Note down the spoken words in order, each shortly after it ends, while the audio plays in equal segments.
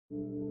Hi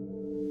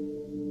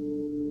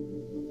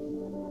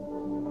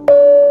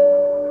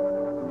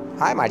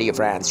my dear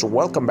friends,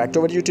 welcome back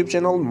to our YouTube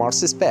channel Mars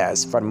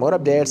Space. For more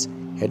updates,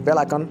 hit bell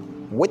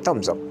icon with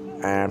thumbs up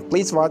and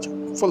please watch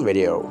full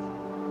video.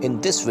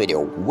 In this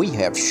video, we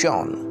have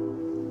shown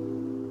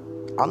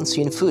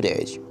unseen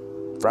footage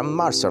from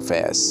Mars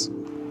surface.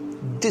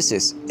 This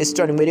is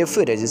stunning video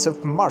footage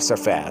of Mars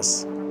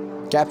surface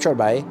captured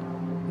by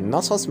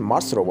NASA's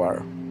Mars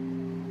rover.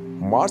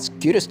 Mars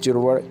Curiosity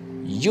rover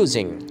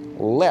using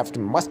left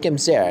Muscam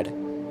Z.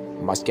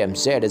 Muscam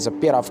Z is a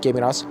pair of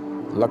cameras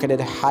located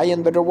high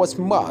in the rover's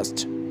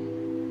mast.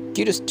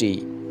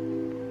 Curiosity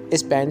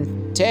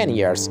spent 10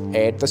 years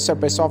at the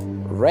surface of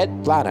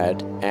Red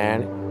Planet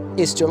and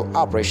is still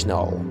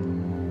operational.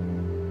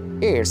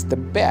 It's the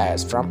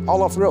best from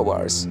all of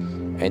rovers,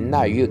 and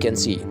now you can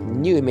see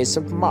new images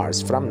of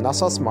Mars from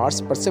NASA's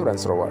Mars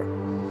Perseverance rover.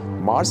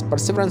 Mars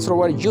Perseverance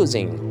rover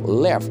using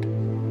left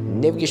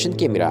navigation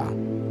camera.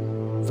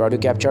 Photo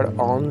captured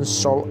on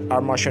Solar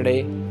Motion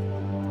Day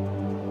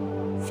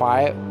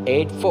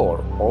 584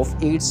 of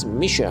its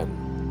mission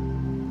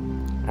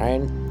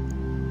and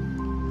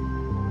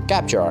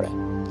captured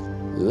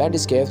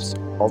landscapes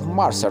of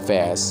Mars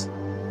surface.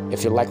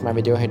 If you like my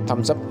video, hit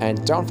thumbs up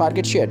and don't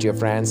forget to share to your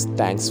friends.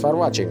 Thanks for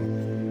watching.